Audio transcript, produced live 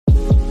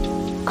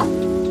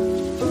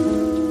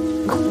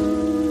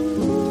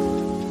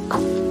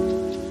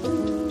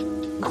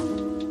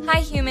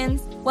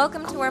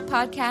Welcome to our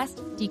podcast,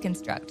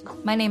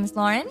 Deconstruct. My name is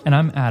Lauren. And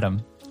I'm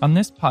Adam. On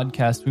this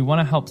podcast, we want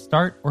to help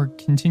start or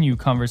continue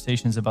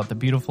conversations about the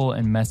beautiful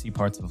and messy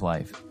parts of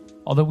life.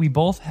 Although we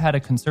both had a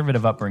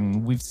conservative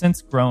upbringing, we've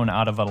since grown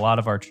out of a lot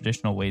of our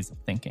traditional ways of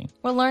thinking.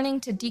 We're learning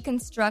to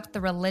deconstruct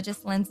the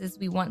religious lenses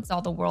we once saw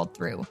the world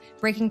through,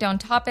 breaking down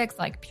topics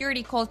like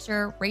purity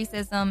culture,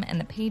 racism, and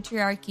the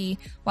patriarchy,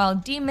 while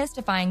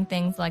demystifying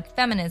things like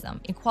feminism,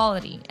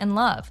 equality, and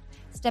love.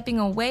 Stepping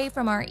away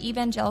from our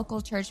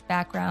evangelical church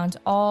background,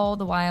 all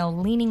the while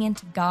leaning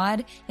into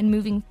God and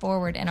moving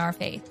forward in our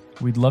faith.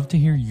 We'd love to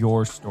hear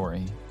your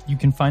story. You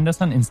can find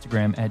us on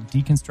Instagram at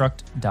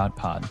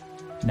deconstruct.pod.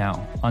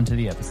 Now, onto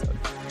the episode.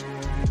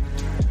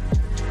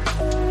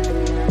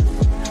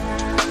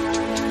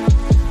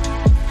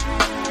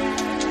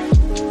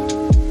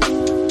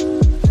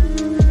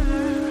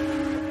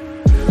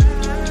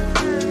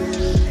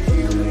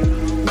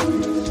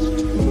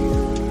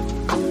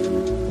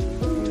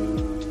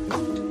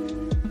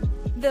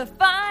 The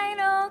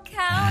final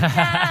countdown.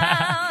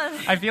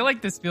 I feel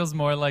like this feels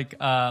more like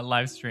a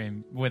live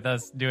stream with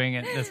us doing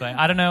it this way.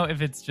 I don't know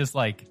if it's just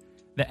like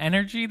the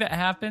energy that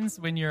happens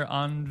when you're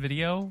on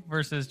video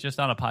versus just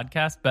on a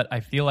podcast, but I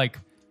feel like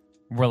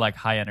we're like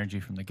high energy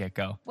from the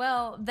get-go.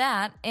 Well,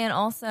 that, and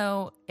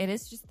also it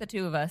is just the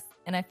two of us.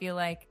 And I feel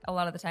like a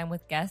lot of the time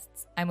with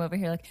guests, I'm over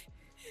here like...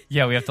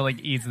 Yeah, we have to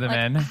like ease them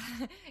in.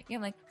 Yeah,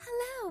 I'm like,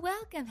 hello,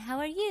 welcome. How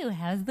are you?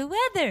 How's the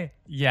weather?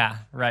 Yeah,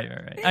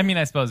 right. I mean,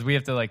 I suppose we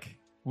have to like...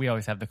 We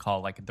always have the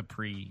call, like the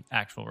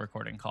pre-actual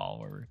recording call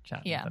where we're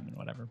chatting with them and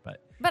whatever.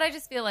 But I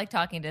just feel like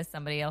talking to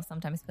somebody else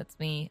sometimes puts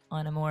me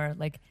on a more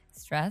like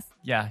stress.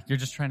 Yeah, you're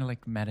just trying to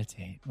like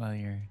meditate while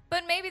you're...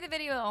 But maybe the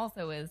video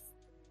also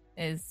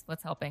is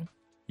what's helping.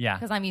 Yeah.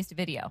 Because I'm used to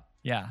video.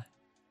 Yeah.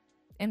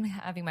 And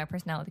having my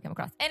personality come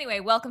across. Anyway,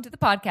 welcome to the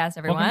podcast,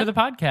 everyone. Welcome to the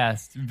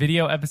podcast.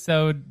 Video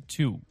episode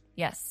 2.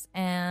 Yes.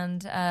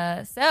 And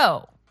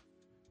so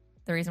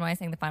the reason why I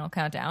sang the final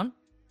countdown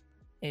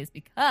is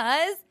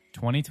because...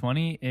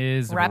 2020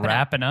 is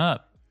wrapping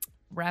up.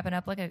 Wrapping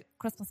up like a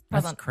Christmas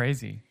present. That's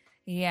crazy.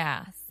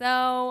 Yeah.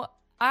 So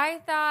I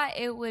thought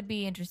it would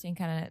be interesting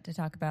kind of to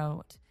talk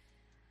about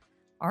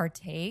our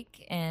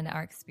take and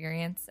our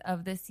experience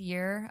of this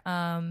year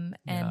and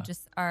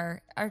just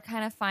our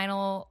kind of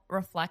final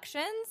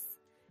reflections.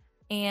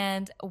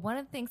 And one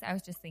of the things I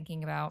was just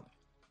thinking about,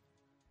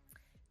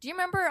 do you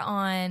remember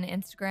on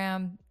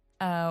Instagram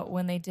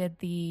when they did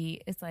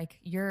it's like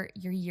your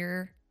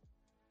year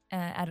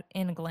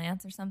in a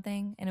glance or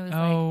something, and it was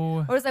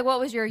like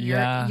what was your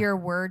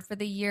word for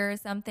the year or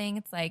something?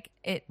 It's like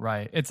it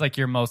right. It's like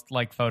your most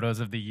like photos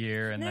of the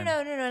year, and no,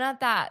 not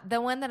that. The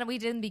one that we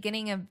did in the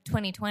beginning of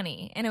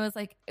 2020, and it was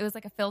like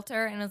a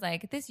filter, and it was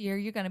like this year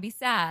you're gonna be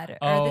sad,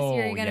 or this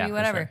year you're gonna be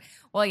whatever.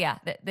 Sure. Well, yeah,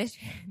 this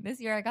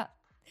year I got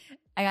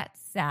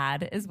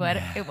sad is what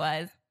it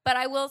was. But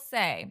I will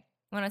say,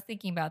 when I was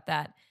thinking about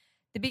that,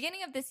 the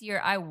beginning of this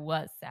year I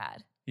was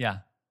sad. Yeah,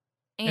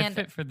 and it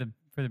fit for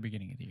the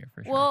beginning of the year,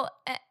 for sure. Well,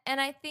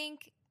 and I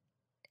think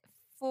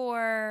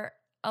for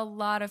a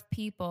lot of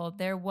people,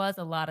 there was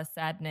a lot of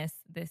sadness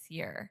this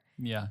year.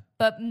 Yeah.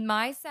 But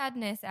my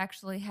sadness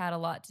actually had a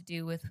lot to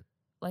do with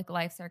like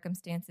life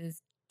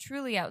circumstances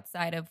truly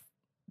outside of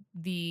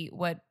the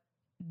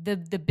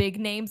big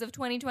names of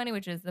 2020,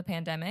 which is the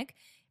pandemic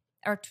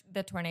or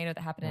the tornado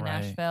that happened in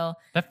Nashville.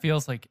 That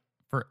feels like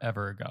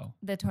forever ago.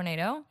 The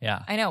tornado?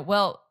 Yeah. I know.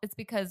 Well, it's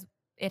because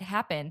it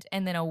happened,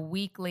 and then a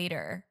week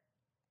later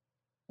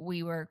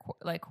we were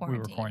quarantined. We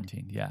were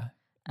quarantined, yeah.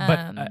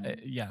 But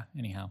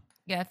anyhow.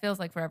 Yeah, it feels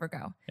like forever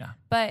ago. Yeah.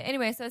 But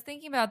anyway, so I was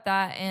thinking about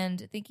that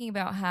and thinking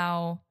about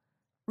how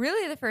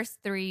really the first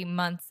 3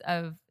 months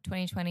of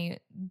 2020,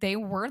 they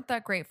weren't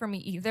that great for me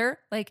either.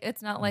 Like,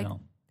 it's not like... No.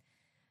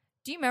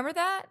 Do you remember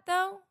that,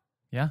 though?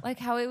 Yeah. Like,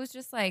 how it was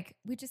just like,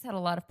 we just had a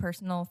lot of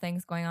personal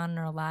things going on in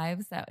our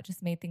lives that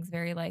just made things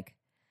very like...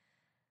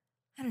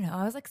 I don't know.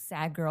 I was like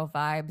sad girl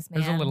vibes, man. It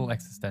was a little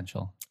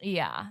existential.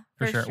 Yeah,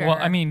 for sure. Well,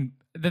 I mean,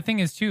 the thing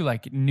is too,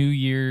 like New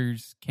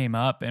Year's came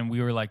up and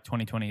we were like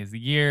 2020 is the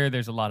year.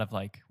 There's a lot of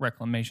like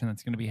reclamation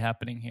that's going to be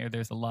happening here.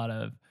 There's a lot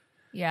of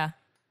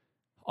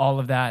all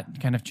of that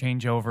kind of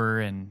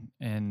changeover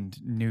and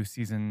new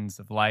seasons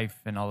of life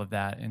and all of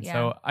that. And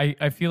so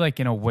I feel like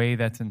in a way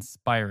that's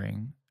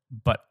inspiring,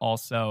 but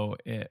also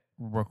it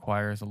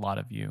requires a lot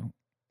of you.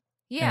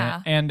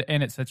 Yeah. And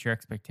it sets your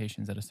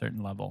expectations at a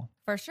certain level.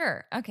 For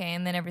sure. Okay.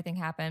 And then everything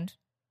happened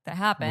that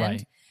happened.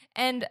 Right.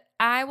 And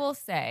I will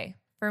say,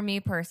 for me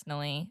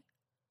personally,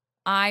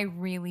 I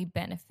really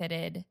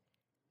benefited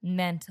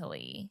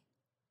mentally.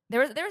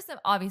 There were some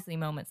obviously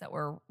moments that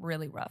were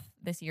really rough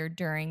this year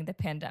during the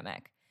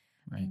pandemic.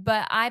 Right.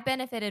 But I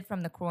benefited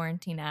from the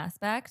quarantine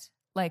aspect,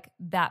 like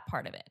that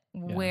part of it,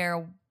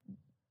 where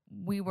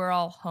we were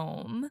all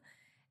home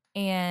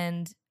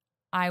and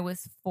I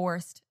was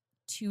forced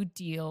to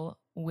deal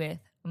with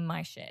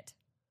my shit.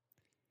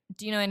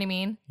 Do you know what I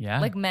mean? Yeah.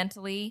 Like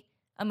mentally,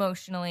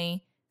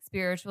 emotionally,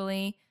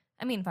 spiritually.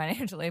 I mean,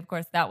 financially, of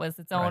course, that was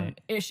its own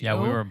issue. Yeah,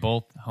 we were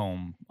both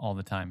home all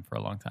the time for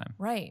a long time.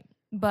 Right.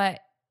 But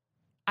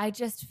I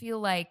just feel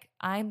like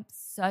I'm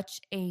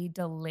such a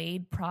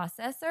delayed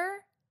processor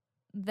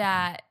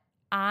that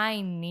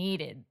I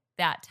needed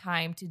that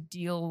time to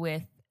deal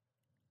with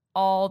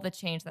all the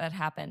change that had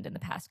happened in the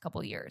past couple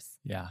of years.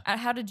 Yeah.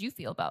 How did you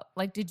feel about,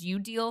 like, did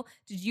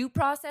you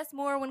process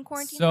more when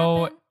quarantine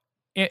happened?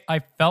 I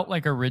felt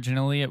like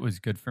originally it was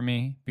good for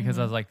me because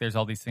I was like, there's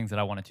all these things that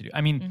I wanted to do.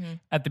 I mean,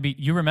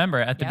 you remember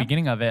at the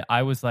beginning of it,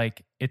 I was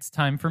like, it's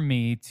time for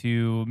me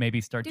to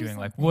maybe start doing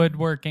like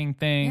woodworking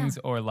things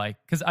or like,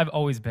 because I've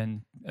always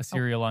been a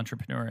serial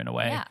entrepreneur in a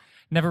way. Yeah.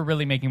 Never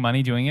really making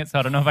money doing it. So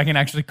I don't know if I can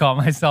actually call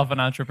myself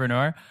an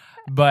entrepreneur,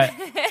 but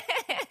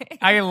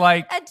I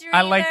like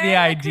the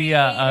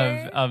idea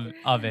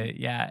of it.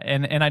 Yeah.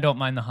 And I don't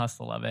mind the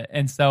hustle of it.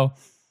 And so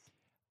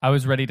I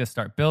was ready to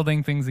start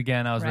building things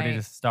again. I was ready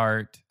to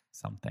start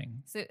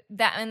something. So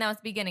that was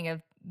the beginning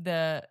of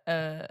the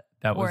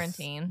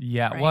quarantine.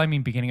 Yeah. Right? Well, I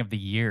mean, beginning of the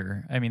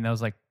year. I mean, that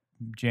was like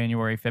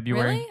January,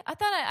 February. Really? I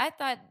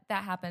thought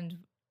that happened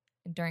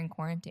during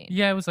quarantine.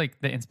 Yeah, it was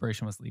like the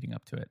inspiration was leading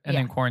up to it. And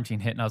then quarantine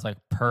hit and I was like,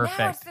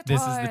 perfect.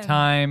 This is the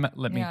time.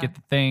 Let me get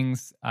the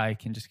things. I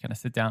can just kind of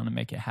sit down and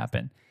make it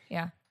happen.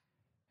 Yeah.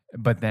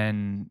 But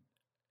then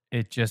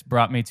it just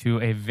brought me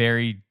to a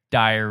very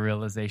dire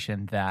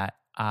realization that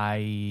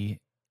it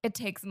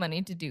takes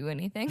money to do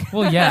anything.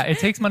 Well, yeah, it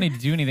takes money to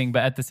do anything,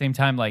 but at the same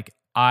time, like,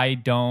 I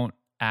don't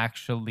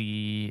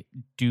actually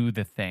do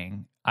the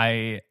thing.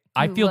 I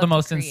feel the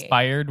most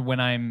inspired when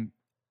I'm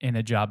in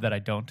a job that I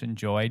don't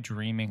enjoy,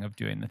 dreaming of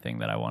doing the thing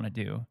that I want to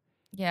do.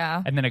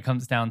 Yeah. And then it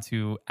comes down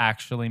to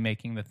actually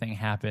making the thing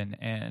happen.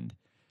 And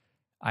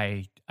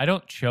I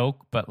don't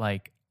choke, but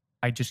like,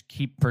 I just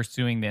keep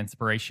pursuing the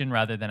inspiration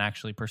rather than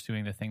actually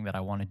pursuing the thing that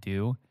I want to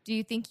do. Do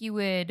you think you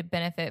would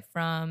benefit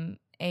from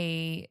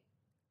a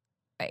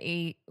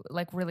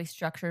like really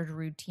structured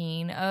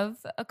routine of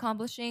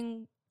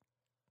accomplishing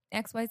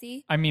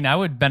XYZ? I mean, I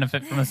would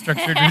benefit from a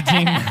structured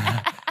routine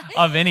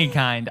of any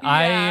kind. Yeah.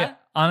 I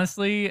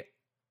honestly,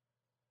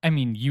 I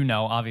mean,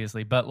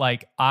 obviously, but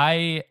like,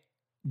 I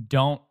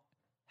don't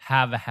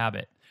have a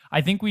habit.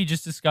 I think we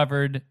just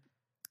discovered,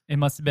 it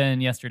must have been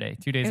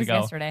 2 days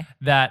ago,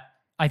 that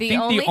I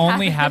think the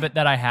only habit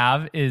that I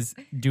have is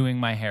doing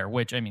my hair,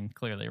 which, I mean,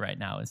 clearly right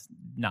now is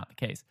not the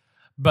case.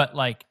 But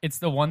like, it's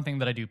the one thing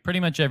that I do pretty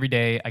much every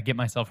day. I get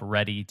myself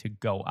ready to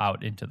go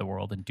out into the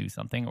world and do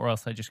something, or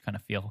else I just kind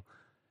of feel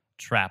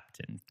trapped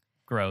and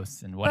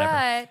gross and whatever.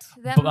 But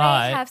that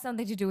might have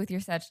something to do with your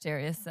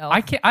Sagittarius self.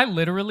 I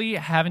literally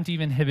haven't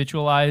even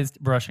habitualized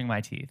brushing my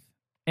teeth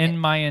in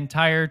my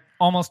entire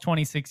almost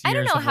 26 years. I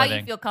don't know how living.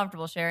 you feel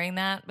comfortable sharing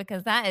that,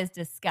 because that is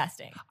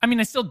disgusting. I mean,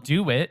 I still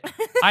do it.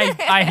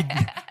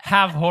 I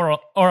have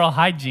oral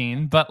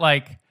hygiene, but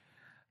like,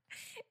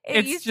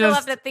 you still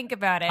have to think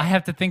about it. I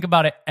have to think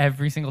about it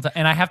every single time,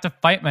 and I have to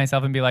fight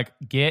myself and be like,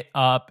 get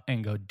up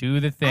and go do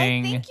the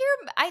thing.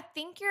 I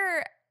think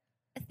you're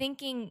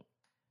thinking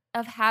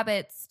of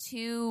habits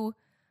too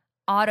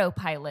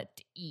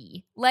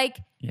autopilot-y. Like,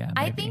 yeah,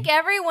 I think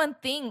everyone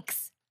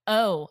thinks,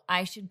 oh,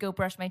 I should go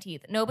brush my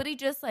teeth. Nobody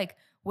just like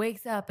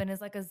wakes up and is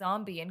like a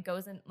zombie and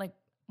goes in like,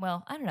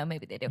 well, I don't know,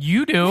 maybe they do.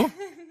 You do.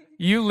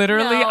 You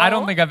literally, No, I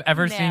don't think I've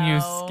ever seen you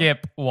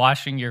skip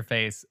washing your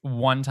face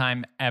one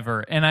time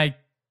ever. And I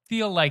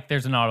feel like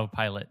there's an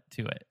autopilot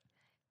to it.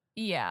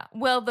 Yeah.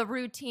 Well, the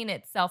routine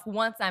itself,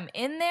 once I'm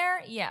in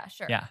there, yeah,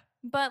 sure. Yeah.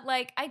 But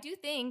like, I do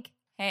think,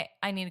 hey,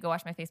 I need to go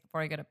wash my face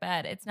before I go to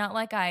bed. It's not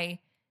like I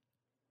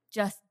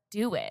just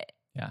do it.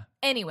 Yeah.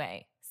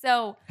 Anyway,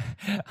 so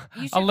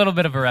you should... a little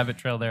bit of a rabbit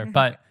trail there,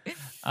 but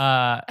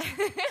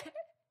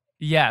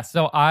yeah.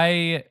 So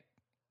I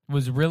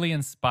was really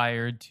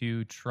inspired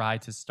to try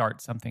to start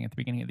something at the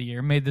beginning of the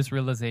year. Made this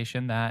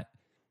realization that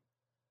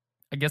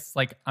I guess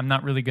like I'm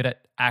not really good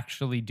at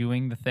actually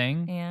doing the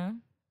thing. Yeah.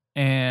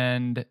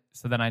 And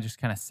so then I just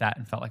kind of sat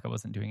and felt like I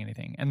wasn't doing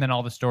anything. And then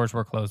all the stores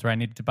were closed where I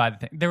needed to buy the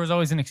thing. There was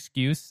always an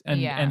excuse.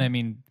 And I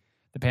mean,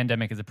 the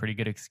pandemic is a pretty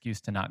good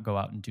excuse to not go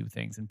out and do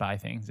things and buy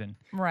things and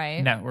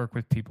network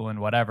with people and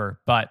whatever.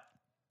 But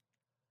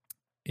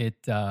it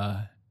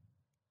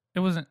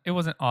wasn't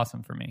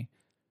awesome for me.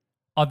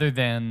 Other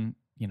than,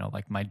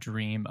 like my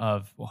dream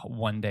of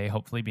one day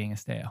hopefully being a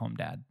stay-at-home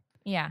dad.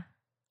 Yeah.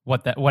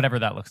 Whatever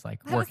that looks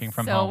like, working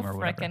from home or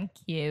whatever. So freaking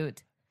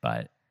cute.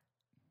 But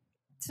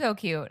so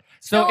cute.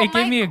 So it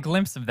gave me a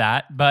glimpse of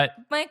that. But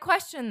my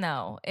question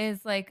though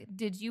is like,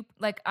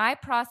 I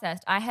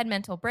had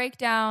mental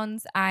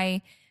breakdowns.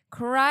 I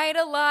cried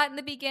a lot in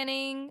the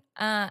beginning.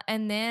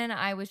 And then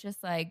I was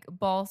just like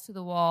balls to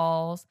the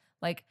walls,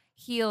 like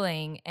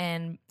healing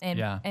and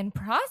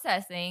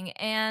processing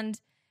and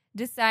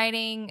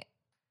deciding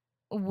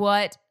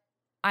what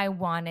I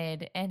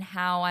wanted and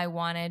how I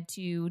wanted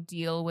to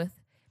deal with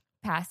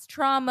past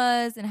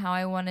traumas and how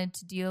I wanted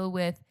to deal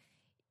with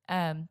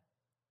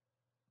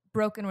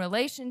broken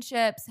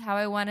relationships, how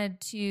I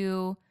wanted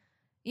to,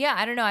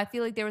 I don't know. I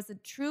feel like there was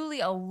truly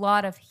a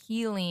lot of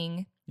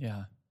healing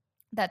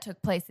that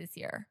took place this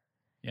year.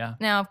 Yeah.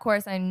 Now, of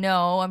course,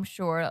 I'm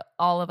sure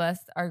all of us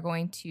are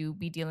going to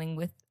be dealing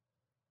with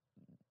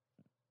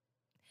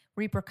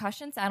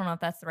repercussions. I don't know if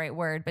that's the right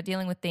word, but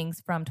dealing with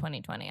things from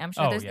 2020. I'm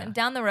sure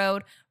down the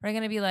road, we're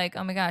going to be like,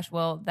 oh my gosh,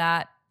 well,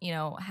 that,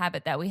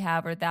 habit that we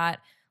have, or that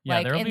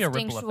there'll be a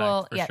ripple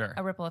effect for sure.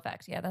 A ripple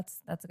effect. Yeah,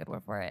 that's a good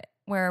word for it.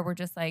 Where we're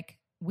just like,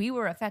 we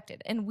were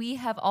affected, and we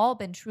have all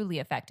been truly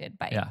affected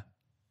by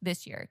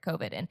this year,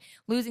 COVID, and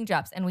losing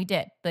jobs. And we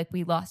did. Like,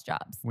 we lost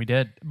jobs. We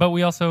did. But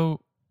we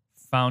also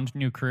found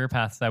new career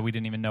paths that we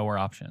didn't even know were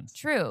options.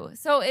 True.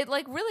 So it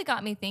really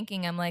got me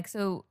thinking. I'm like,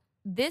 so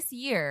this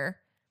year,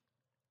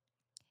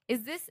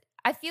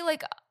 I feel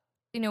like,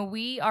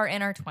 we are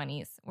in our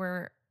 20s.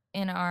 We're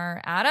in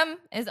Adam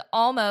is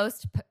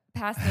almost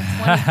past the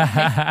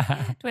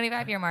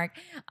 25-year mark.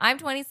 I'm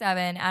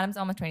 27. Adam's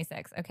almost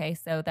 26. Okay,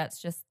 so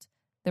that's just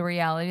the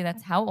reality.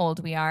 That's how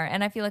old we are.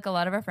 And I feel like a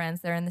lot of our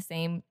friends, they're in the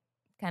same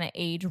kind of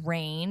age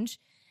range.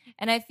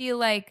 And I feel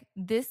like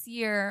this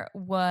year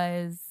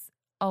was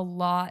a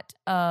lot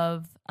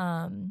of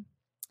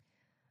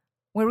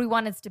where we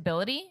wanted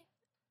stability,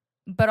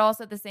 but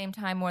also at the same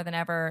time, more than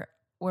ever,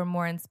 we're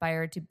more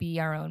inspired to be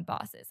our own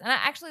bosses. And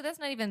actually, that's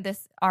not even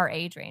our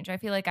age range. I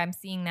feel like I'm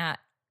seeing that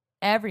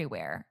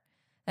everywhere.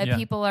 That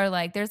people are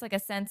like, there's like a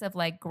sense of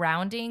like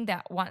grounding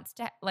that wants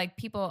to, like,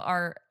 people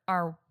are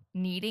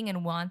needing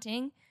and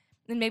wanting.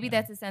 And maybe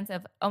that's a sense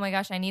of, oh my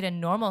gosh, I need a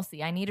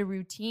normalcy. I need a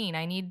routine.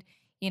 I need,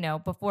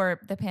 before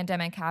the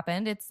pandemic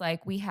happened, it's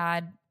like we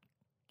had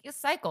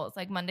cycles.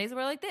 Like Mondays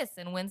were like this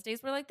and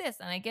Wednesdays were like this.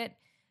 And I get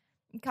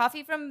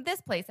coffee from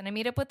this place and I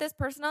meet up with this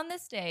person on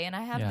this day and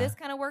I have this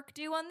kind of work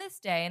due on this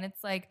day. And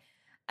it's like,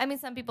 I mean,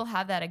 some people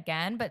have that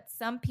again, but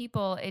some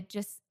people,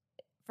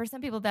 for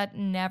some people that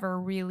never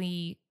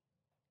really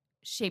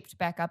shaped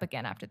back up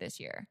again after this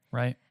year.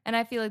 Right. And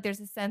I feel like there's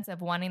a sense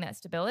of wanting that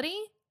stability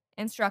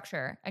and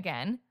structure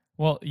again.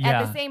 Well, yeah.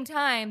 At the same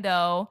time,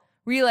 though,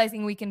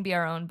 realizing we can be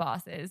our own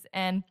bosses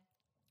and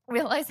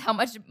realize how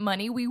much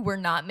money we were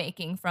not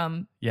making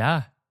from,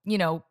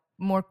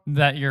 more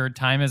that your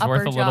time is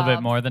worth a little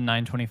bit more than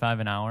 $9.25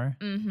 an hour.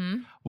 Mm-hmm.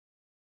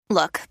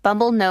 Look,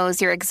 Bumble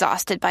knows you're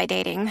exhausted by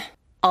dating.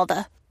 All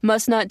the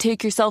must not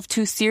take yourself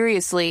too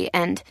seriously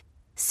and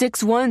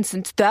 6'1"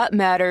 since that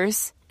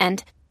matters.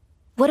 And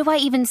what do I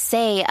even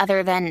say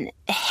other than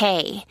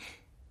hey?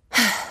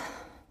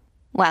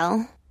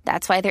 Well,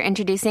 that's why they're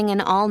introducing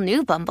an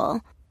all-new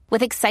Bumble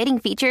with exciting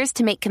features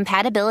to make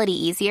compatibility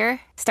easier,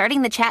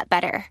 starting the chat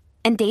better,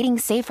 and dating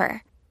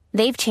safer.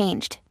 They've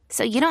changed,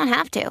 so you don't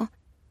have to.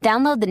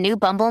 Download the new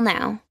Bumble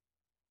now.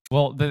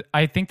 Well,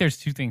 I think there's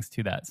two things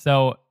to that.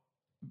 So,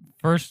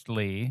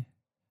 firstly,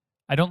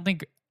 I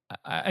think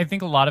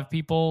a lot of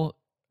people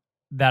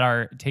that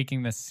are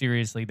taking this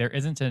seriously, there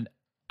isn't an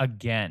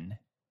again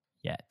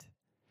yet.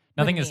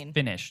 Nothing is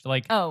finished.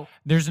 Like,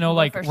 there's no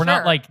we're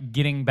not like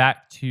getting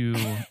back to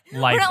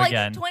life we're not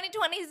again. Like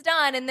 2020's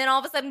done, and then all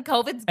of a sudden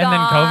COVID's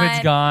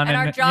gone, and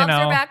our jobs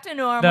are back to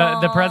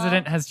normal. The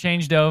president has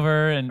changed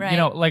over, and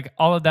like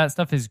all of that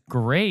stuff is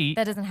great.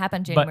 That doesn't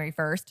happen January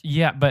 1st.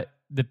 Yeah, but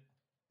the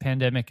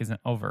pandemic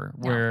isn't over.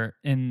 No.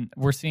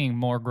 We're seeing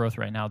more growth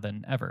right now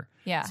than ever.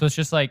 Yeah. So it's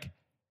just like,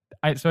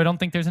 I don't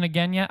think there's an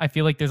again yet. I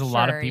feel like there's a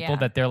lot of people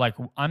that they're like,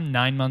 I'm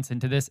 9 months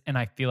into this, and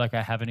I feel like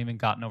I haven't even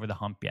gotten over the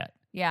hump yet.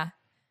 Yeah.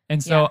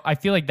 And so I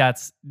feel like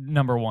that's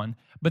number one.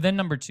 But then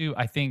number two,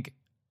 I think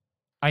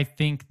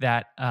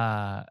that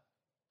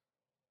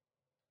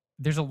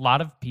there's a lot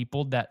of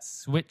people that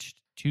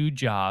switched to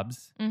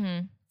jobs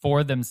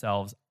for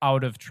themselves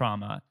out of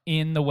trauma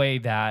in the way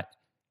that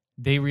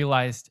they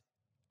realized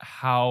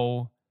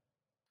how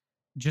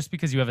just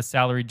because you have a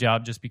salary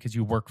job, just because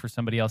you work for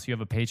somebody else, you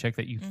have a paycheck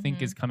that you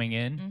think is coming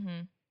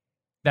in,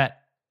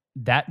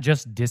 that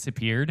just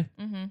disappeared.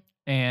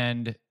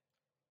 And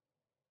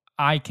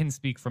I can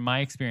speak from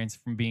my experience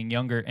from being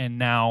younger and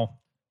now,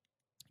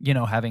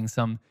 having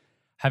some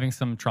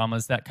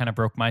traumas that kind of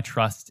broke my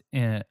trust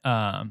in,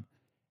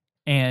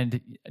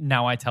 and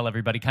now I tell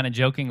everybody kind of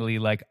jokingly,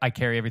 like, I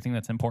carry everything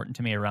that's important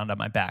to me around on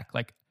my back.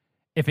 Like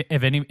if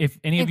any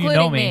of you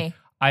know me,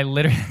 I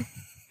literally,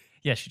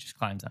 yeah, she just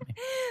climbs on me.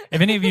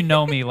 If any of you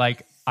know me,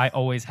 like, I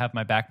always have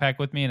my backpack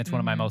with me, and it's one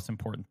of my most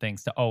important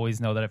things to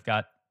always know that I've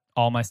got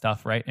all my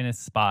stuff right in its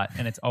spot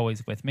and it's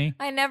always with me.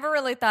 I never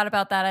really thought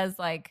about that as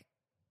like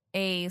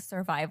a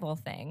survival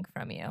thing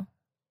from you.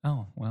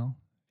 Oh, well,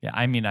 yeah.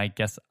 I mean, I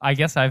guess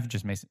I've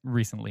just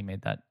recently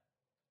made that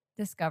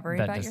discovery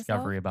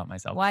about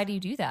myself. Why do you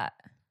do that?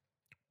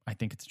 I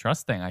think it's a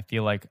trust thing. I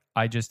feel like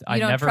I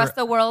don't never trust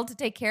the world to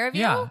take care of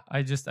you. Yeah,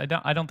 I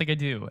don't think I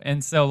do.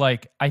 And so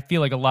like, I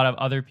feel like a lot of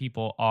other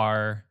people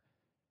are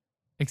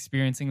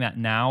experiencing that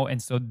now.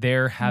 And so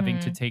they're having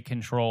to take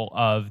control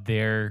of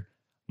their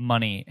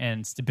money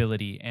and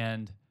stability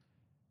and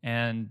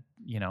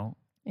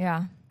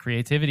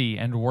creativity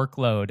and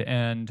workload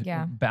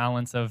and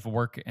balance of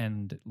work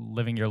and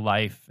living your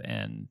life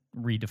and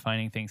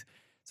redefining things.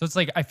 So it's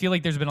like, I feel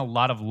like there's been a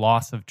lot of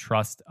loss of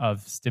trust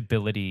of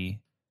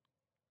stability.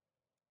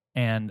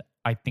 And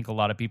I think a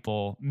lot of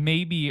people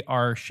maybe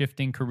are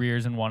shifting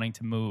careers and wanting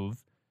to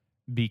move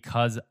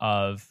because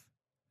of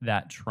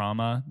that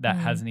trauma that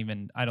hasn't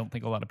even, I don't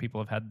think a lot of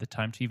people have had the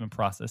time to even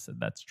process that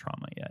that's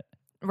trauma yet.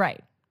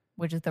 Right.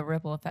 which is the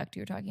ripple effect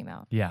you're talking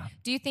about. Yeah.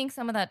 Do you think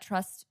some of that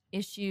trust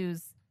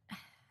issues,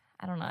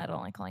 I don't know, I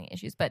don't like calling it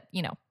issues, but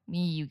you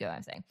go,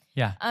 I'm saying.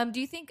 Yeah. Do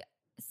you think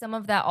some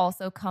of that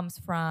also comes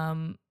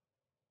from,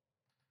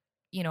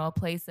 a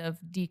place of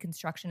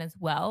deconstruction as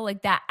well?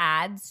 Like that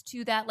adds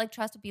to that, like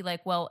trust to be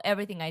like, well,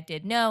 everything I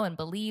did know and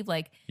believe,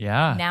 like,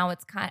 now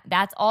it's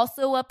that's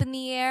also up in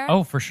the air.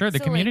 Oh, for sure. The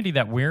community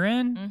that we're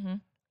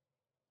in,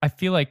 I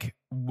feel like,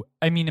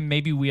 and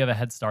maybe we have a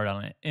head start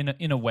on it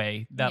in a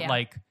way that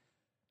like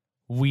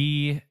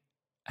we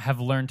have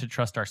learned to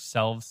trust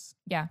ourselves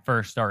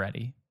first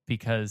already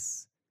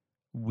because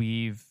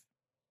you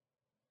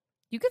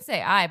could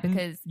say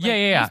because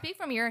you speak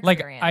from your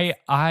experience. Like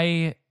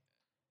I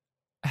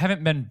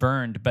haven't been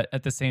burned, but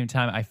at the same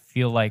time, I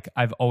feel like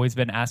I've always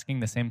been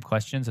asking the same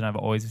questions and I've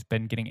always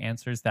been getting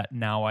answers that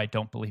now I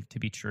don't believe to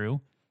be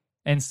true.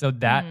 And so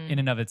that in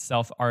and of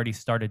itself already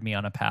started me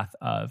on a path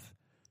of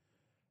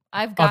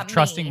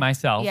trusting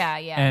myself,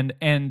 and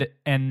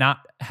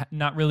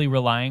not really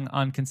relying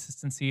on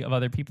consistency of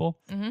other people,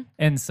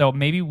 and so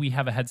maybe we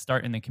have a head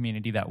start in the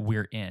community that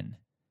we're in,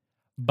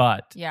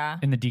 but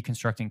in the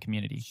deconstructing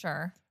community,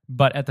 sure.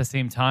 But at the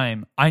same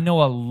time, I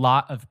know a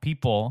lot of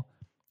people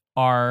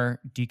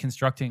are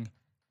deconstructing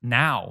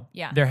now.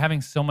 Yeah, they're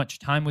having so much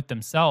time with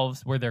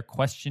themselves where they're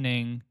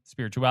questioning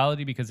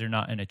spirituality because they're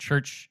not in a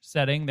church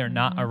setting, they're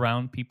not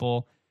around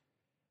people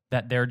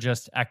that they're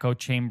just echo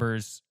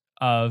chambers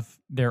of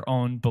their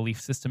own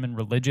belief system and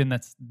religion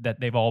that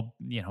they've all,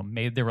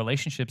 made their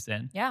relationships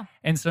in. Yeah.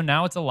 And so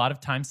now it's a lot of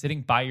time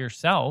sitting by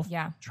yourself,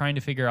 trying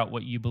to figure out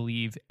what you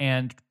believe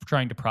and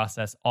trying to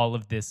process all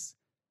of this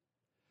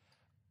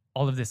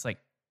like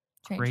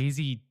change.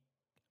 Crazy.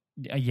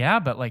 Yeah.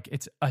 But like,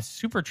 it's a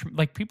super,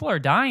 like people are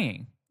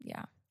dying.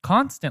 Yeah.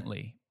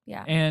 Constantly.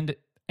 Yeah. And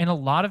a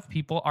lot of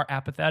people are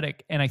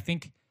apathetic. And I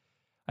think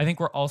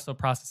we're also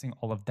processing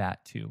all of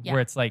that too,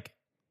 where it's like,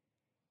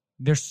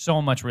 there's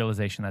so much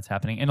realization that's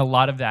happening, and a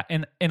lot of that,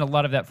 and a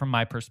lot of that from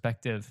my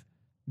perspective,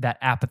 that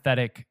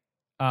apathetic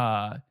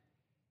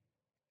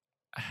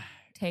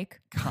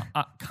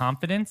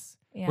confidence,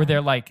 where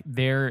they're like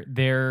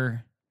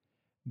their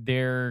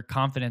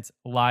confidence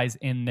lies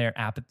in their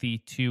apathy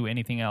to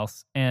anything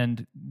else,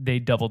 and they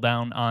double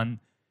down on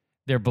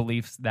their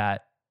beliefs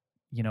that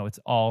it's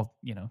all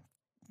to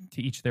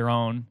each their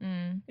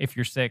own. If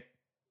you're sick,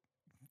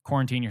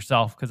 quarantine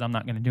yourself because I'm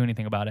not going to do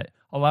anything about it.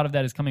 A lot of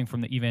that is coming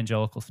from the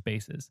evangelical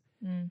spaces.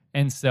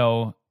 And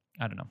so,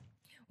 I don't know.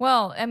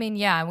 Well,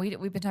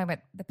 we've been talking about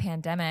the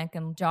pandemic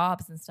and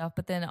jobs and stuff,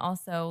 but then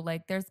also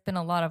like there's been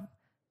a lot of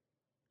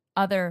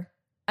other,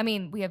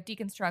 we have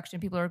deconstruction.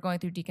 People are going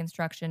through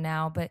deconstruction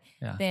now, but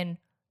then,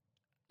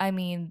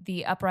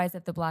 the uprise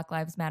of the Black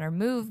Lives Matter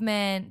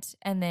movement.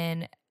 And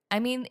then,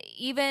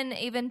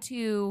 even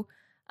to,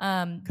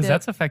 because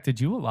that's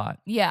affected you a lot.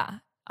 Yeah.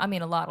 A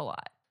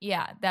lot.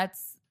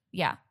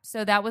 Yeah.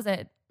 So that was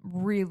a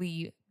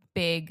really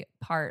big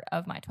part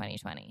of my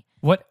 2020.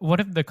 What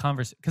have the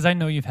because I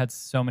know you've had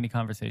so many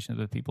conversations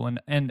with people,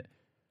 and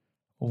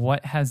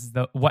what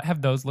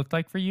have those looked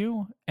like for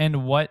you,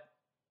 and what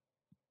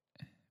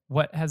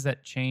has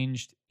that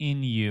changed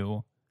in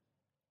you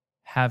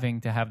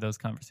having to have those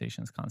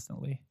conversations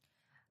constantly?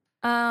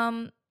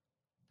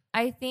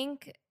 I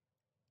think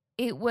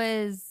it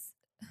was,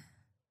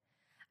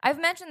 I've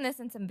mentioned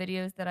this in some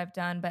videos that I've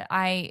done, but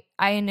I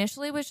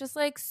initially was just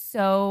like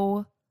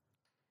so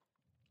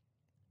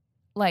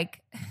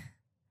like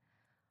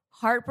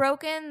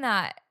heartbroken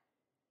that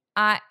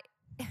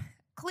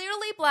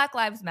clearly Black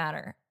Lives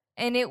Matter,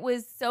 and it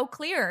was so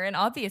clear and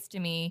obvious to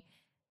me,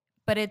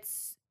 but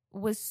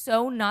was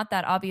so not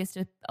that obvious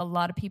to a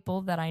lot of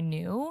people that I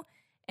knew,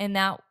 and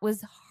that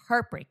was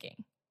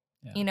heartbreaking.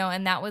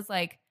 And that was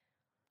like,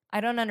 I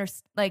don't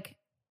understand, like,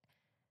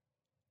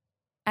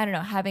 I don't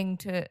know, having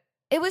to.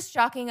 It was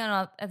shocking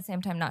and at the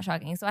same time not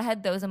shocking. So I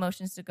had those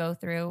emotions to go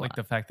through. Like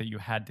the fact that you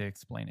had to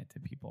explain it to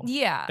people.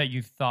 Yeah. That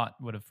you thought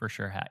would have for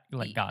sure had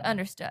gotten.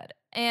 Understood.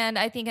 And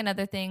I think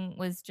another thing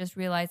was just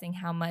realizing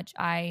how much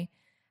I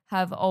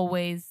have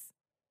always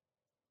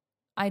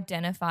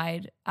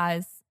identified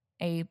as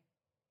a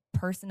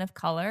person of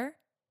color.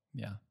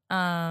 Yeah.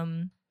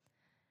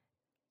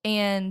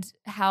 And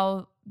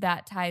how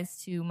that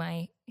ties to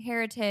my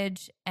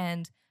heritage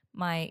and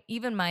my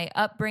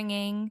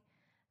upbringing.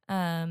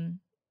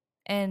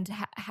 And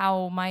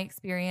how my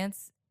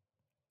experience,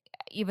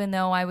 even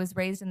though I was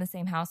raised in the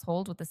same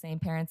household with the same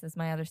parents as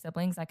my other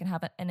siblings, I can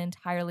have an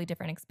entirely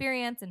different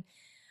experience. And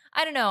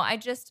I don't know,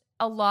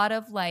 a lot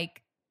of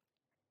like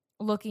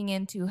looking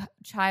into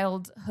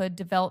childhood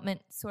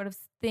development sort of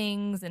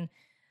things. And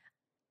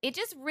it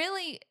just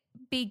really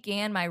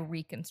began my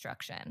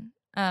reconstruction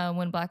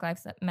when Black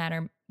Lives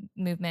Matter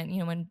movement,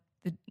 when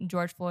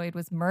George Floyd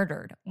was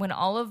murdered, when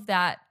all of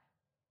that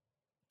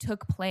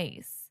took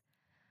place.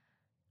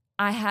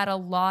 I had a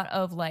lot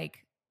of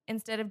like,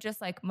 instead of just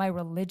like my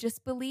religious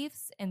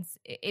beliefs, and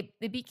it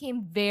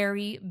became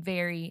very,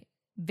 very,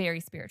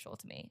 very spiritual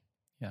to me.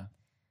 Yeah.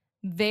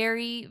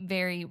 Very,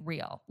 very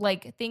real.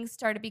 Like things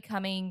started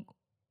becoming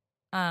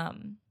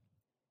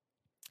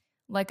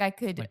Like I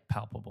could, like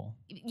palpable.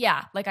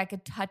 Yeah, like I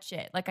could touch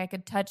it. Like I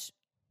could touch.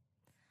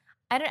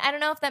 I don't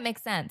know if that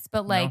makes sense,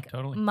 but like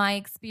totally. My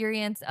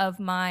experience of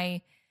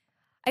my,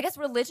 I guess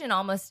religion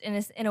almost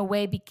in a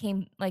way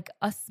became like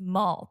a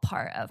small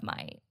part of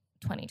my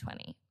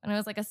 2020. And it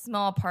was like a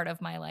small part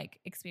of my like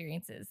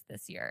experiences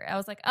this year. I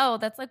was like, oh,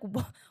 that's like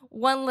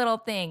one little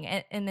thing.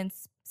 And then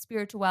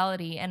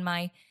spirituality and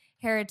my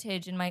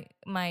heritage and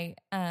my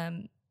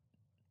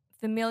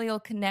familial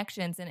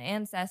connections and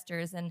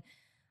ancestors and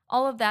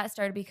all of that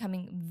started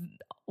becoming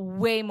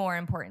way more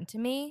important to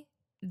me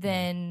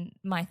than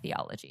my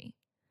theology.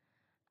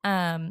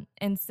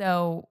 And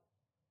so,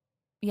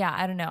 yeah,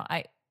 I don't know.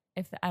 I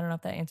don't know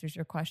if that answers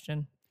your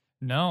question.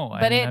 No,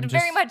 but it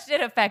very much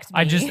did affect me.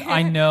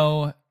 I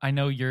know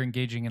you're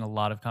engaging in a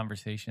lot of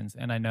conversations,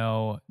 and I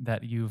know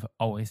that you've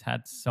always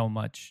had so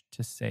much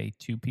to say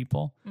to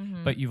people,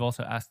 but you've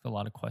also asked a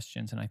lot of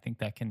questions, and I think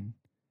they can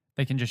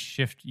just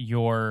shift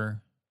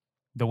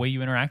the way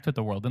you interact with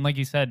the world. And like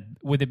you said,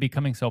 with it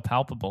becoming so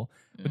palpable,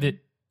 with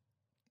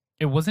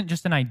it wasn't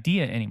just an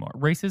idea anymore.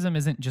 Racism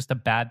isn't just a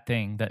bad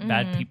thing that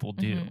bad people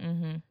do.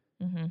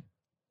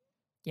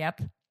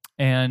 Yep.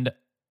 And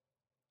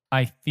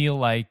I feel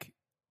like,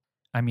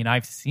 I mean,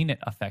 I've seen it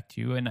affect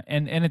you, and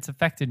it's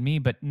affected me,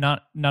 but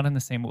not in the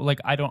same way. Like,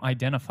 I don't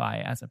identify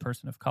as a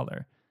person of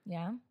color.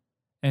 Yeah.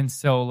 And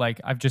so, like,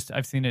 I've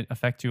seen it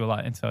affect you a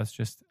lot, and so it's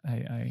just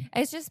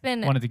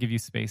wanted to give you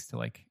space to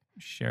like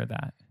share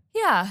that.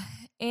 Yeah,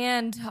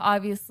 and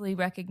obviously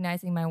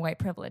recognizing my white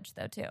privilege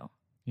though too.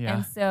 Yeah.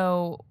 And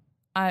so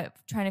I'm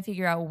trying to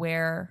figure out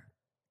where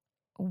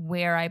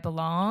I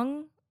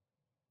belong,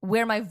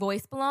 where my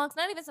voice belongs.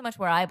 Not even so much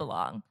where I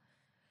belong.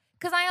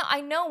 Because I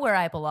know where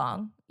I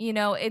belong, you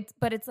know.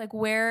 But it's like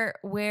where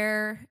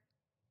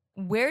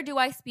do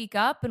I speak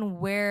up, and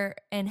where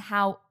and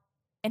how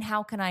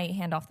can I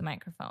hand off the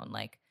microphone?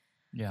 Like,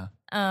 yeah.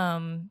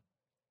 So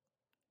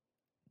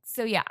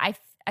yeah, I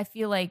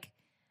feel like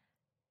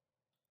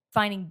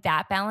finding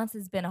that balance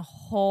has been a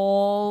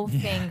whole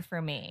thing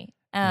for me,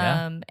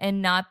 and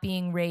not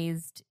being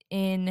raised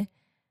on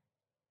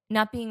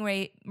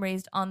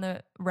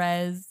the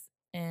res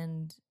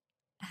and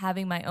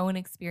having my own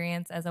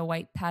experience as a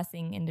white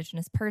passing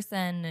Indigenous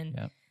person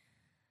and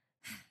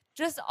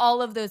just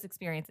all of those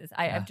experiences.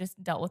 I've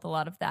just dealt with a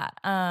lot of that.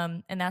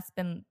 And that's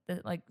been the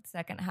like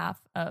second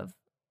half of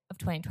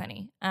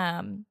 2020.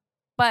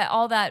 But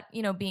all that,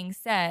 you know, being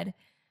said,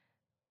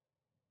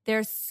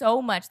 there's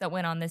so much that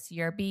went on this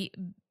year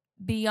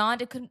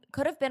beyond, it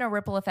could have been a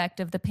ripple effect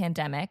of the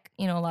pandemic,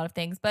 you know, a lot of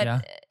things,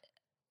 but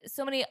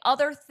so many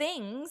other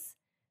things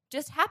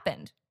just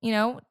happened, you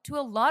know, to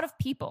a lot of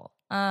people.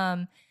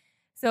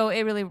 So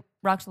it really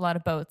rocked a lot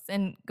of boats.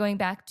 And going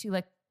back to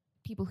like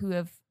people who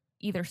have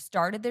either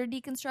started their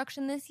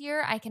deconstruction this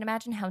year, I can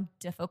imagine how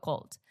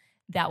difficult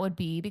that would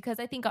be, because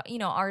I think, you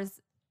know,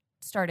 ours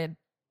started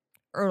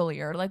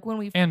earlier, like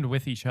when and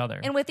with each other.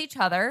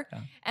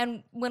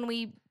 And when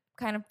we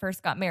kind of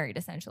first got married,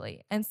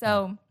 essentially. And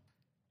so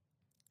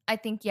I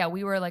think,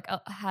 we were like,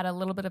 had a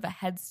little bit of a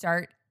head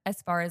start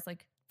as far as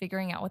like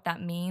figuring out what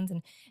that means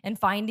and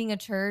finding a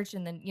church,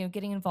 and then, you know,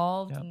 getting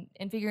involved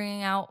and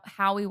figuring out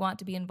how we want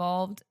to be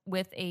involved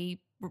with a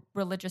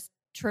religious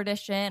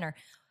tradition, or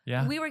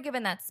we were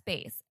given that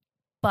space.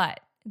 But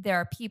there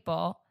are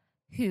people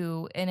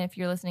who, and if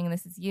you're listening and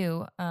this is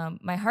you,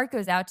 my heart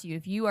goes out to you.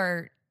 If you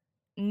are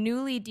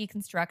newly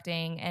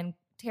deconstructing and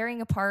tearing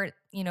apart,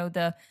 you know,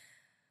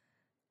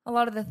 a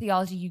lot of the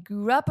theology you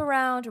grew up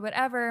around or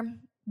whatever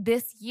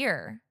this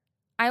year,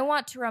 I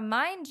want to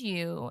remind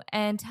you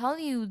and tell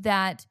you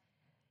that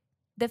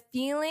the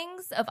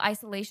feelings of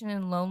isolation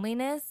and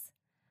loneliness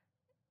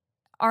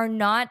are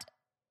not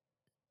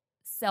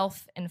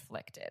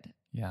self-inflicted.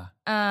 Yeah.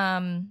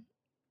 And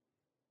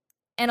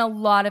a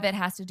lot of it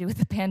has to do with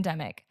the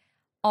pandemic,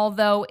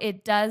 although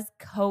it does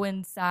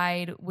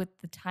coincide with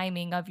the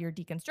timing of your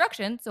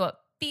deconstruction. So it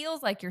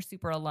feels like you're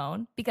super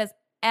alone, because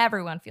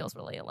everyone feels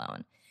really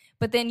alone.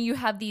 But then you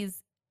have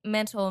these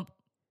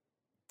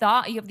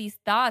these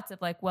thoughts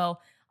of like, well,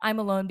 I'm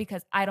alone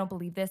because I don't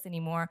believe this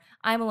anymore.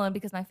 I'm alone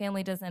because my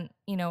family doesn't,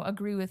 you know,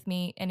 agree with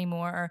me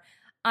anymore. Or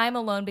I'm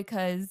alone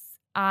because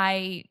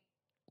I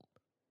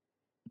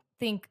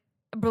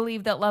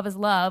believe that love is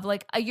love.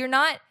 Like you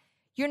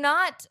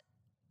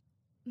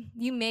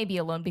may be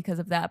alone because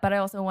of that, but I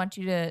also want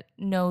you to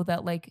know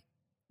that like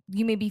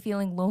you may be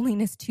feeling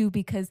loneliness too,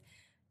 because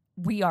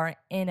we are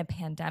in a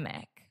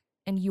pandemic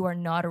and you are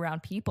not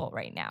around people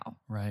right now.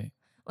 Right.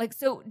 Like,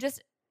 so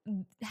just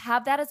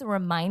have that as a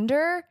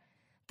reminder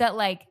that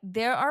like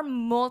there are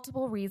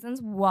multiple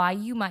reasons why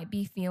you might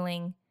be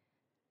feeling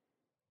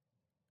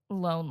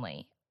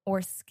lonely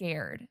or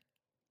scared.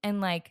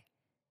 And like,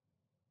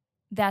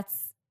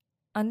 that's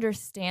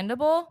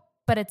understandable,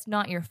 but it's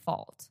not your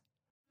fault.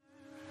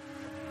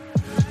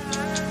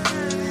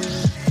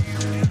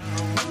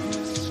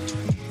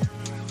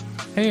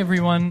 Hey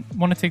everyone,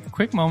 want to take a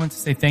quick moment to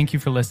say thank you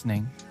for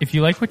listening. If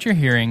you like what you're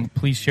hearing,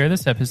 please share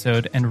this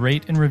episode and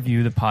rate and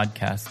review the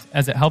podcast,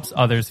 as it helps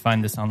others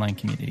find this online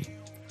community.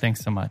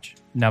 Thanks so much.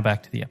 Now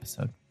back to the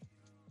episode.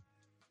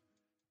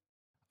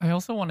 I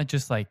also want to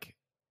just like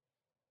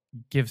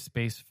give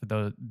space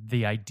for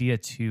the idea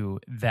too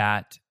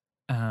that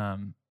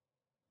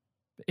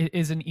it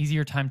is an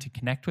easier time to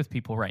connect with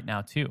people right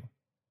now too.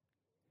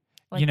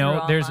 Like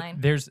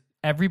there's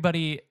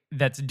everybody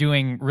that's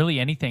doing really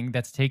anything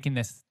that's taking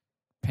this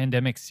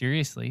pandemic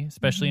seriously,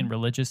 especially in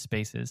religious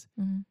spaces.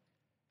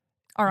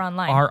 Are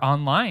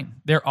online.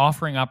 They're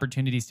offering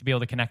opportunities to be able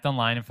to connect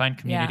online and find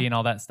community and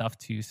all that stuff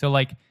too. So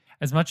like,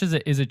 as much as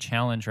it is a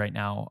challenge right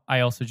now,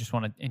 I also just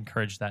want to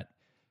encourage that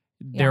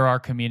there are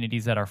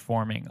communities that are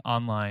forming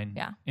online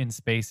in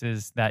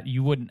spaces that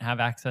you wouldn't have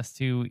access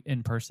to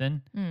in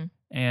person.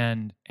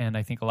 And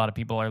I think a lot of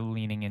people are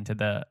leaning into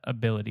the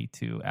ability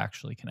to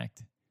actually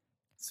connect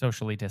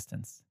socially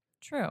distance.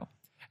 True.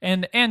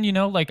 And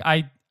like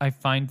I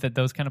find that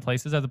those kind of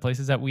places are the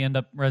places that we end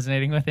up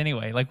resonating with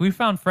anyway. Like we've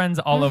found friends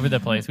all over the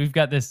place. We've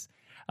got this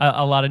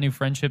a lot of new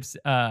friendships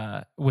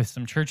with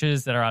some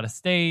churches that are out of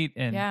state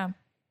and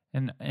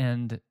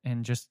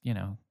just,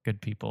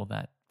 good people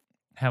that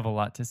have a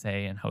lot to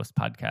say and host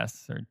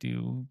podcasts or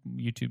do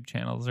YouTube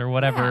channels or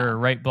whatever, or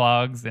write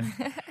blogs.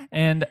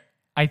 And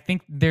I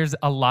think there's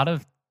a lot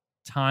of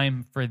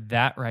time for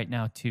that right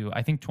now too.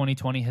 I think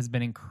 2020 has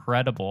been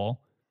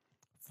incredible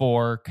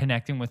for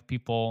connecting with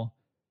people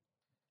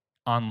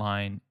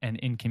online and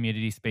in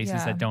community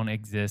spaces that don't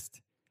exist.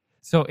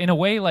 So in a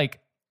way, like,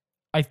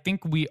 I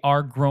think we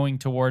are growing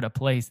toward a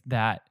place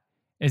that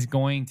is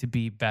going to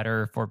be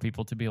better for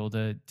people to be able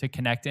to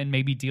connect and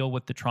maybe deal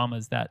with the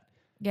traumas that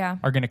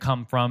are going to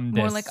come from this.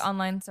 More like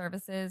online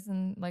services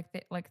and like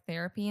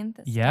therapy and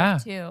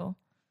stuff too.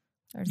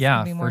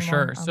 For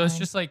sure. So it's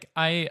just like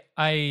I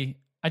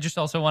just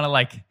also want to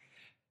like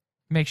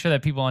make sure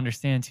that people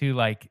understand too,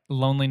 like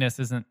loneliness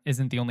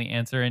isn't the only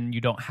answer, and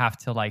you don't have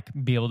to like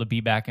be able to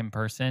be back in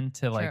person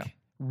to like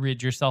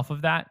rid yourself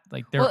of that.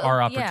 Like there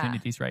are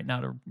opportunities right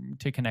now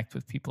to connect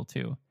with people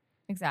too.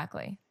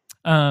 Exactly.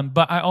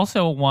 But I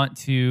also want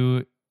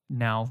to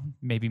now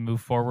maybe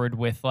move forward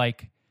with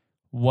like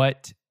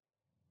what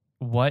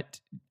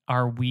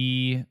are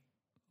we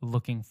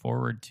looking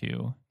forward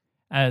to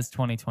as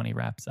 2020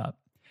 wraps up?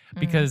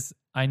 Because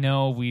I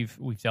know we've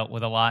dealt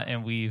with a lot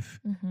and we've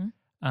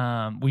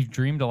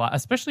dreamed a lot,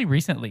 especially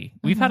recently.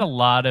 We've had a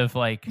lot of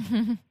like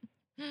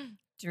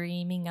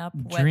dreaming up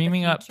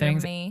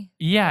things.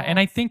 Yeah, and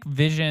I think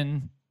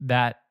vision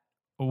that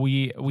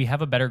we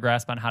have a better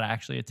grasp on how to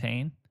actually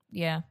attain.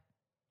 Yeah.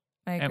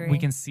 I agree. And we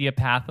can see a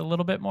path a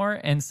little bit more.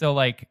 And so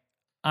like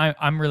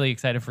I'm really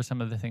excited for some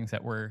of the things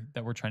that we're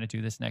trying to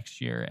do this next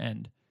year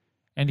and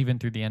even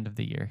through the end of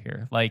the year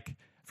here. Like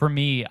for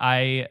me,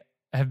 I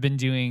have been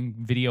doing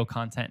video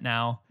content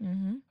now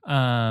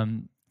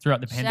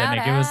throughout the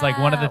pandemic. It was like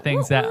one of the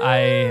things that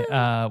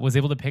I was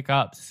able to pick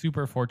up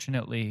super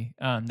fortunately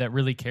that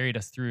really carried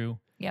us through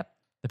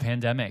the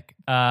pandemic.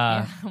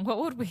 What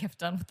would we have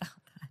done without that?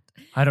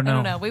 I don't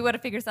know. We would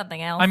have figured something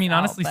else. I mean,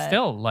 honestly,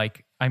 still,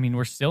 like,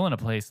 we're still in a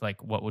place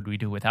like, what would we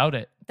do without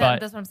it?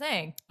 That's what I'm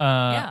saying.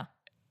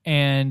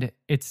 And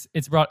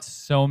it's brought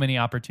so many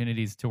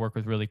opportunities to work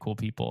with really cool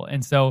people.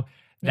 And so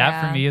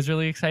that for me is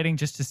really exciting,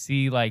 just to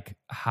see like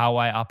how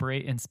I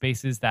operate in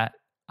spaces that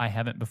I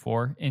haven't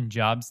before, in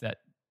jobs that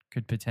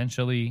could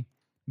potentially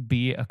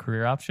be a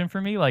career option for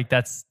me. Like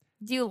that's.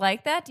 Do you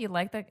like that? Do you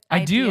like that?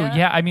 I do.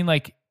 Yeah. I mean,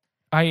 like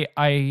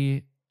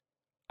I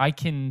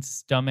can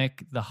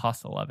stomach the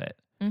hustle of it.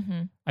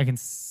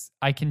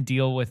 I can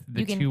deal with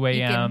the 2 a.m.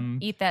 You can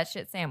eat that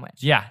shit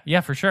sandwich.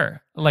 Yeah, for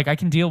sure. Like I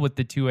can deal with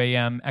the 2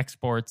 a.m.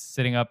 exports,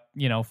 sitting up,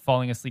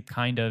 falling asleep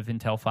kind of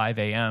until 5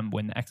 a.m.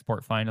 when the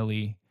export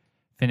finally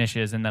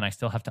finishes, and then I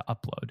still have to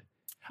upload.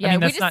 Yeah,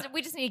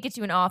 we just need to get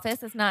you an office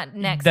that's not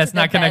next. That's to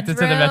the not connected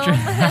bedroom. to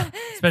the bedroom,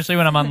 especially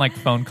when I'm on like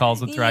phone calls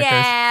with directors.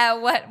 Yeah,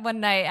 one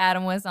night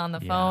Adam was on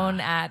the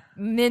phone at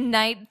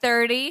midnight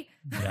 30.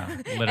 Yeah,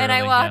 literally. And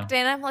I walked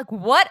in. I'm like,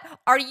 "What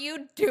are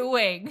you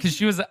doing?" Because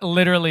she was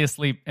literally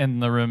asleep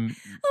in the room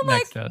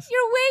next to us.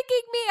 You're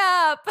waking me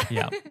up.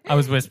 Yeah, I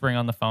was whispering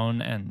on the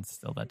phone, and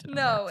still that didn't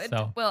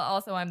work. Well,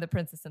 also I'm the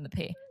princess in the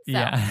pea. So.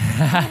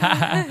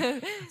 Yeah.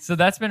 So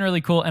that's been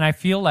really cool, and I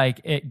feel like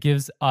it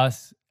gives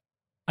us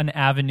an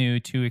avenue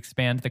to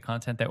expand the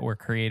content that we're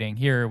creating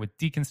here with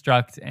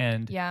Deconstruct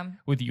and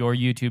with your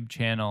YouTube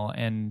channel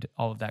and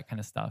all of that kind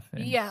of stuff.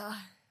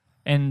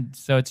 And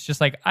so it's just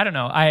like, I don't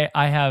know, I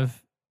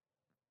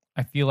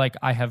feel like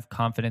I have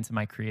confidence in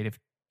my creative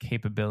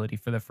capability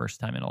for the first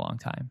time in a long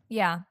time.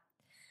 Yeah.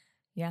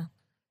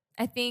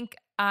 I think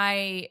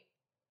I'm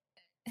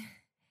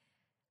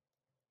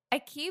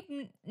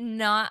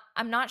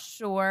not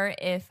sure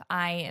if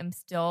I am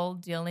still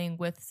dealing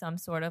with some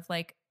sort of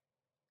like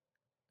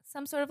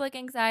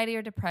anxiety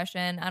or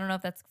depression. I don't know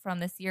if that's from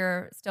this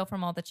year, still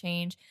from all the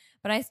change,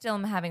 but I still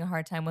am having a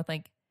hard time with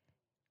like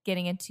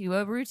getting into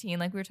a routine,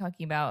 like we were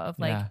talking about, of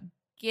like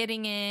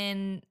getting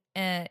in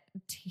to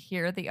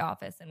here at the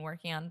office and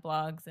working on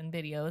blogs and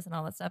videos and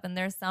all that stuff. And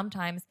there's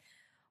sometimes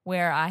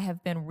where I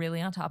have been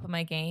really on top of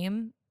my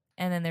game,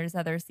 and then there's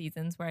other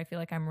seasons where I feel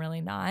like I'm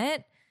really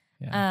not.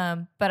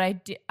 But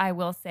I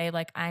will say,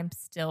 like, I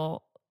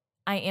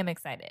am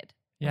excited.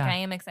 Like, I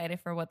am excited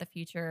for what the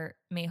future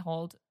may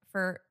hold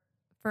for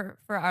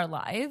our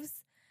lives.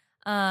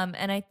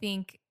 And I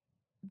think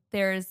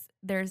there's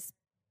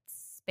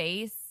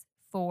space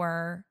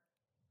for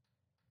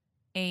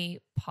a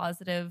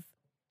positive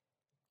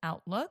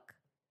outlook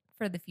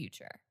for the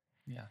future.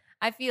 Yeah.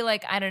 I feel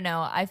like, I don't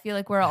know, I feel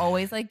like we're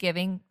always like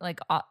giving like,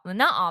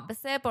 not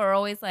opposite, but we're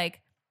always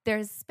like,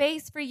 there's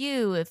space for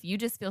you if you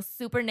just feel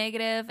super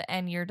negative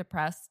and you're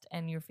depressed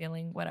and you're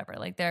feeling whatever.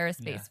 Like, there is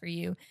space for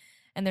you.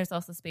 And there's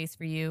also space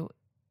for you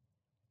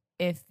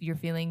if you're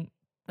feeling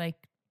like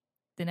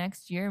the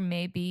next year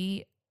may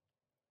be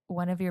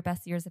one of your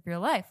best years of your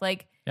life.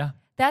 Like,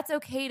 that's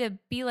okay to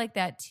be like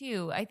that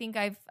too. I think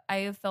I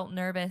have felt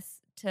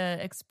nervous to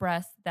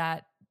express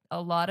that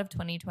a lot of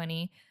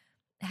 2020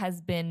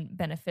 has been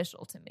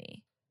beneficial to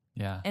me.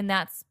 Yeah. And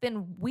that's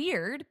been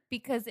weird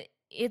because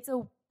it's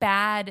a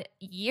bad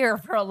year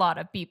for a lot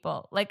of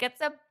people. Like,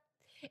 it's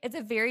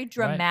a very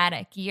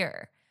dramatic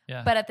year.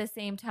 Yeah. But at the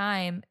same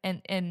time,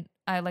 and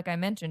I, like I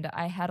mentioned,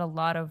 I had a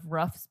lot of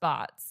rough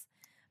spots.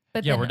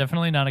 But we're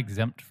definitely not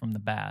exempt from the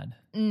bad.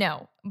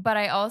 No, but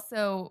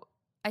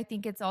I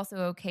think it's also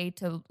okay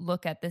to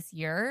look at this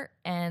year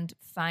and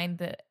find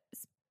the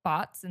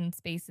spots and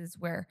spaces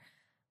where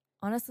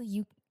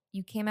honestly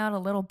you came out a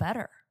little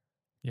better.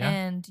 Yeah.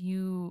 And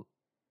you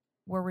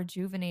were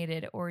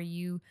rejuvenated, or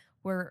you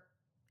were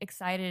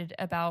excited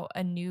about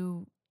a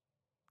new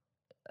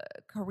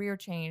career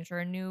change or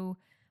a new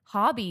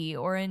hobby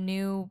or a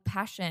new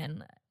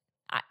passion.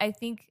 I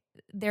think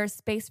there's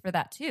space for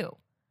that too.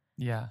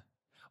 Yeah.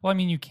 Well, I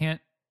mean,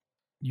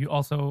 you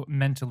also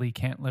mentally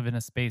can't live in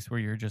a space where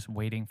you're just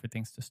waiting for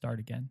things to start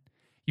again.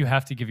 You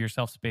have to give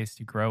yourself space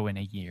to grow in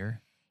a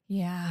year.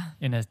 Yeah.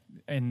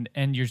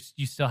 And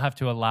you still have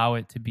to allow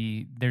it to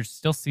be, there's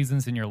still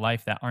seasons in your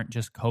life that aren't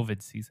just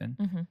COVID season.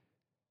 Mm-hmm.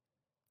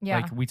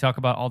 Yeah. Like we talk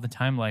about all the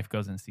time, life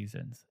goes in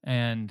seasons,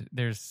 and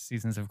there's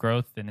seasons of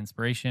growth and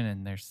inspiration,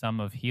 and there's some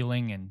of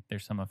healing, and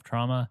there's some of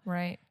trauma.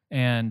 Right.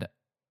 And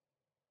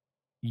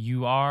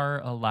you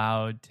are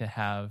allowed to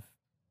have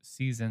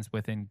seasons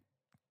within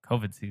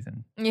COVID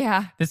season.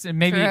 Yeah. This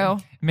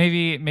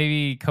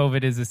maybe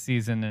COVID is a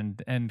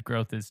season and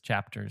growth is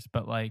chapters,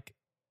 but like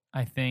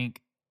I think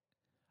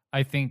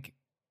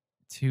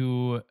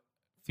to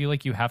feel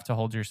like you have to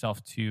hold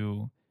yourself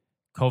to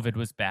COVID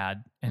was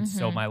bad, and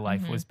so my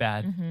life was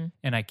bad,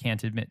 and I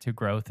can't admit to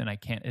growth, and I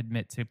can't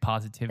admit to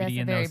positivity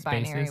in those spaces.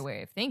 That's a very binary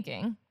way of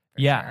thinking.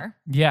 Sure.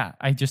 Yeah.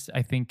 I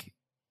think,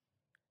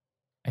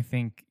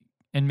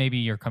 and maybe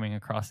you're coming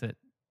across it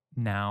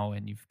now,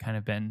 and you've kind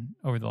of been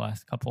over the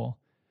last couple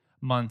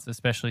months,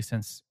 especially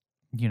since,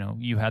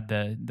 you had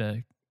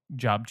the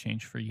job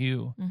change for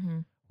you,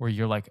 where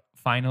you're like,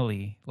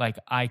 finally, like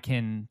I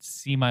can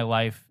see my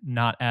life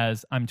not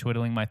as I'm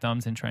twiddling my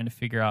thumbs and trying to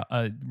figure out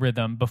a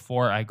rhythm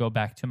before I go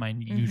back to my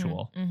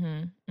usual.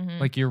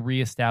 Like you're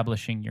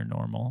reestablishing your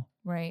normal.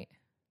 Right.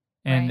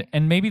 And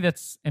maybe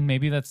that's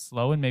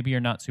slow, and maybe you're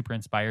not super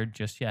inspired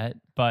just yet,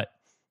 but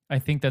I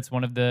think that's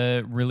one of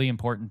the really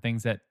important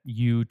things that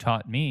you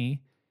taught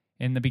me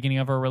in the beginning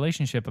of our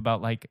relationship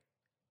about like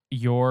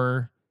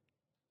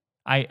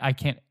I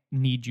can't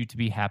need you to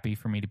be happy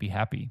for me to be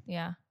happy.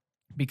 Yeah.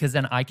 Because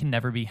then I can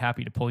never be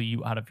happy to pull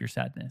you out of your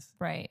sadness.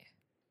 Right.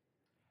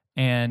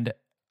 And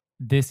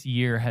this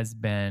year has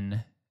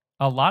been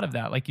a lot of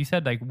that. Like you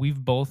said, like we've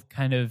both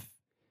kind of,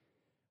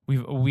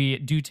 we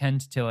do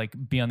tend to like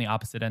be on the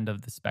opposite end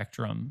of the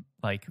spectrum.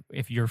 Like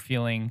if you're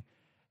feeling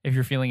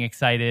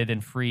excited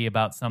and free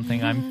about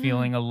something, I'm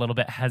feeling a little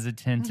bit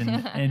hesitant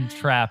and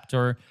trapped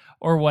or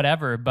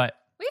whatever. But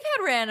we've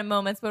had random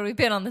moments where we've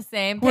been on the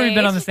same page. We've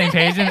been on the same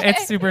page, and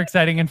it's super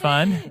exciting and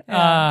fun.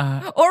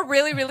 Yeah. Or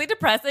really, really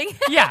depressing.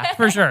 Yeah,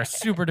 for sure.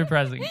 Super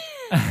depressing.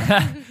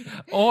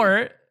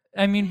 But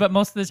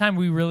most of the time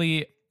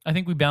I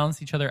think we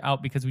balance each other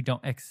out because we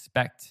don't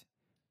expect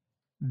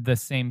the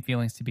same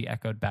feelings to be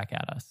echoed back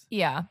at us.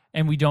 Yeah.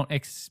 And we don't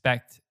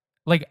expect,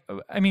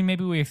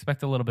 maybe we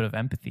expect a little bit of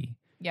empathy.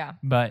 Yeah.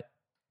 But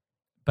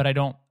I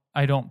don't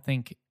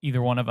think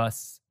either one of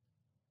us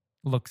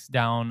looks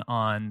down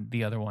on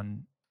the other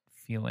one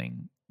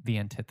feeling the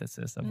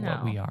antithesis of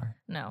what we are.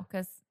 No,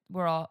 because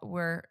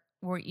we're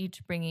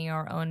each bringing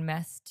our own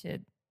mess to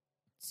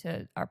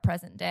our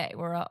present day.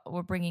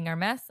 We're bringing our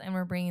mess, and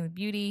we're bringing the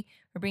beauty.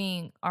 We're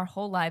bringing our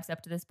whole lives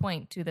up to this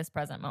point, to this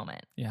present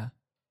moment. Yeah.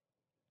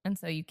 And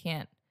so you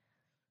can't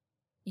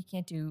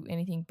do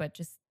anything but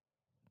just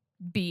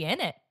be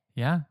in it.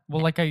 Yeah.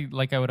 Well, like I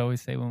would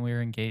always say when we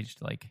were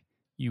engaged, like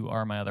you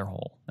are my other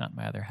whole, not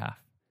my other half.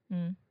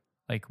 Mm.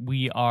 Like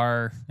we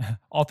are,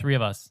 all three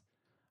of us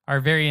are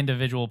very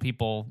individual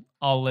people,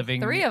 all living.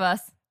 Three of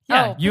us.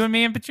 Yeah, you and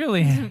me and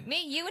Patchouli.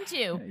 Me, you, and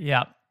you.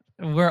 Yeah.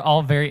 We're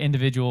all very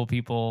individual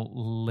people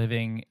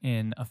living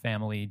in a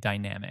family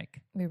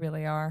dynamic. We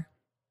really are.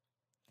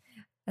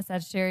 A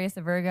Sagittarius,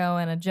 a Virgo,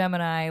 and a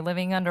Gemini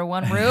living under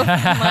one roof.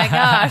 My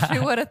gosh,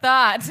 who would have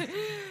thought?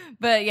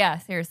 But yeah,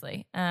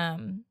 seriously. But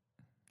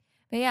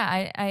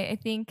yeah, I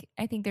think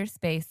there's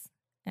space,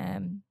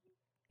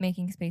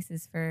 making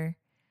spaces for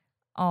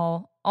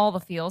all the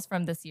feels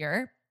from this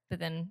year, but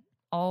then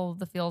all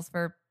the feels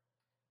for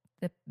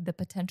the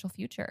potential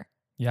future.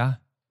 Yeah.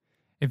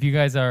 If you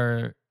guys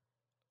are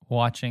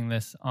watching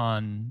this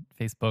on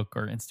Facebook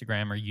or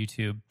Instagram or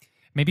YouTube,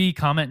 maybe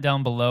comment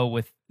down below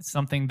with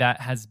something that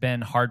has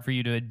been hard for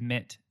you to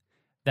admit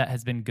that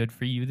has been good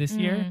for you this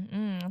year.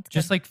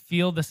 Just like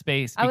feel the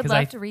space. I would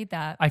love to read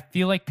that. I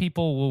feel like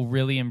people will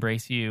really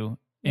embrace you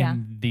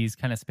in these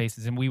kind of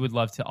spaces. And we would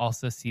love to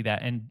also see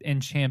that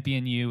and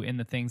champion you in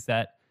the things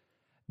that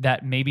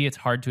maybe it's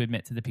hard to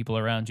admit to the people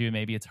around you.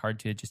 Maybe it's hard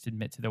to just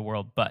admit to the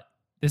world, but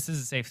this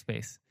is a safe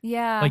space.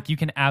 Yeah. Like you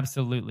can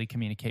absolutely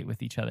communicate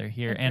with each other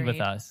here and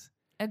with us.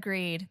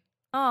 Agreed.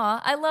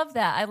 Aw, I love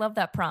that. I love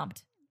that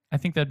prompt. I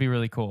think that'd be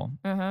really cool.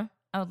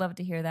 I would love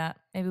to hear that.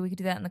 Maybe we could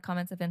do that in the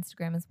comments of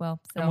Instagram as well.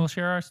 So. And we'll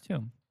share ours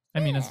too.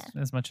 I mean,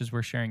 as much as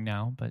we're sharing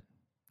now, but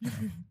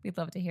we'd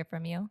love to hear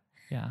from you.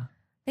 Yeah.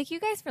 Thank you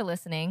guys for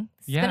listening.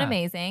 It's been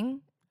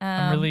amazing.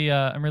 I'm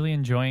really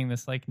enjoying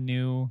this like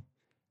new,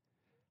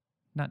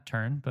 not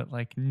turn, but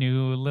like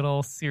new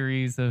little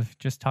series of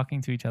just talking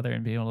to each other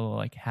and being able to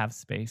like have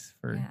space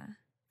for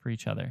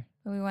each other.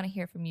 But we want to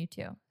hear from you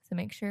too. So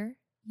make sure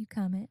you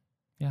comment.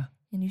 Yeah.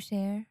 And you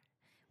share.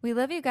 We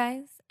love you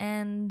guys.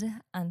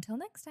 And until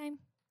next time.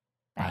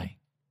 Bye.